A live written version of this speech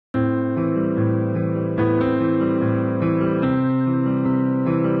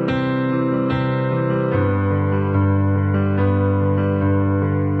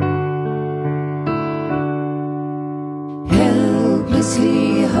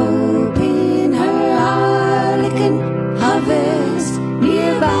hoping her harlequin hovers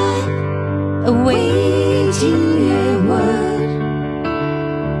nearby, awaiting a word,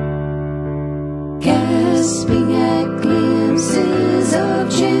 gasping at glimpses of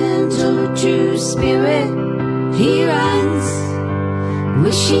gentle true spirit. He runs,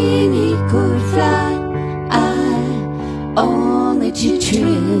 wishing he could fly, only to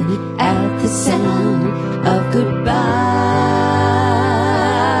trip at the sound of goodbye.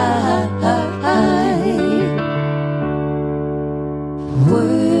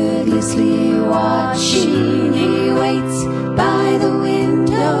 Wordlessly watching, he waits by the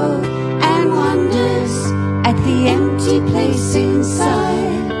window and wonders at the empty place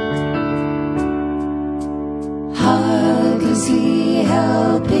inside. Heartlessly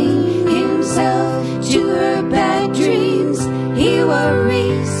helping himself to her bad dreams, he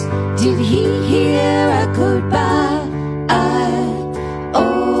worries, did he hear a goodbye?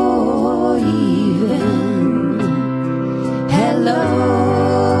 Or even hello?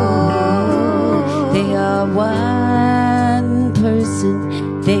 They are one person,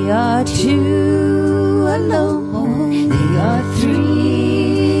 they are two alone, they are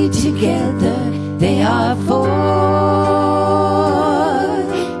three together, they are for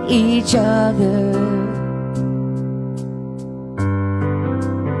each other.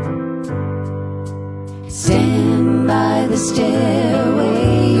 Stand by the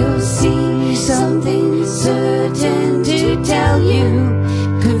stairway, you'll see something certain to tell you.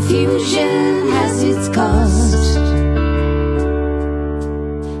 Confusion has its cost.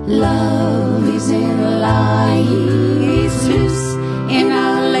 Love isn't lying, it's loose in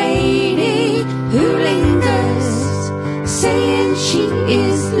Our Lady who lingers, saying she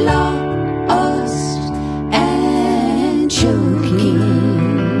is lost and choking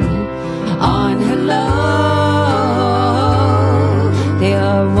on her love. They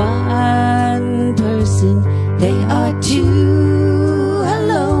are one person, they are two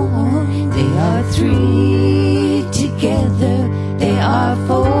alone, they are three together, they are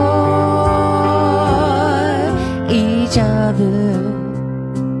for each other.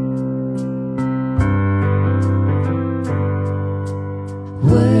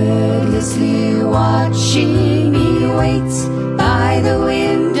 Wordlessly watching, he waits by the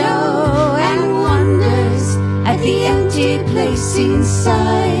window and wonders at the empty place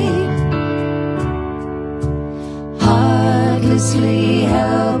inside. Heartlessly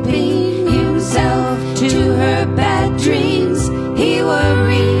helping himself to her bad dreams, he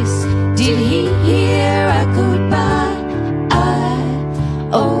worries, did he hear a goodbye?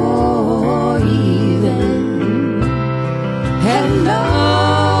 Or even hello?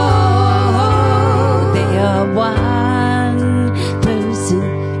 They are one person,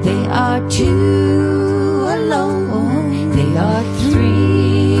 they are two alone, they are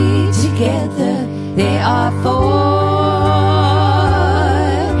three together, they are for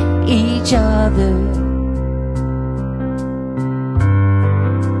each other.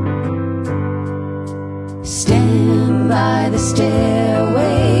 Stand by the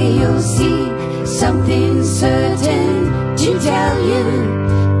stairway, you'll see something certain to tell you.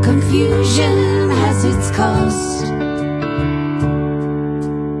 Confusion has its cost.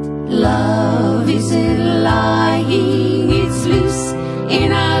 Love isn't lying, it's loose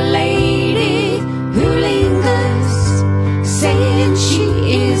in Our Lady who lingers, saying she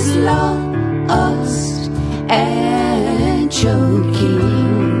is lost and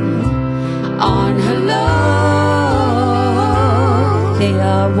choking on her love. They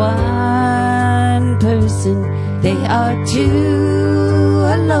are one person, they are two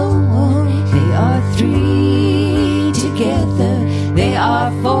alone,